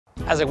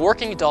As a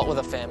working adult with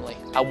a family,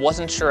 I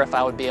wasn't sure if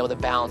I would be able to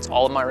balance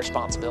all of my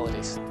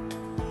responsibilities.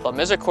 But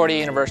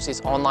Misericordia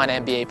University's online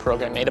MBA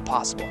program made it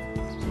possible,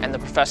 and the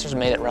professors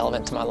made it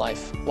relevant to my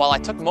life. While I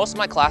took most of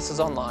my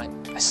classes online,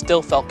 I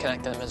still felt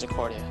connected to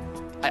Misericordia.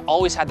 I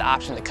always had the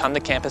option to come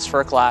to campus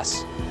for a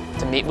class,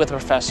 to meet with a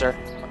professor,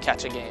 or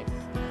catch a game.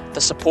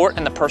 The support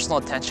and the personal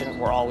attention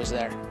were always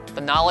there.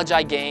 The knowledge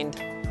I gained,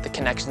 the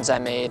connections I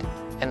made,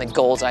 and the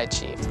goals I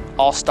achieved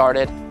all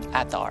started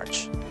at the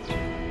Arch.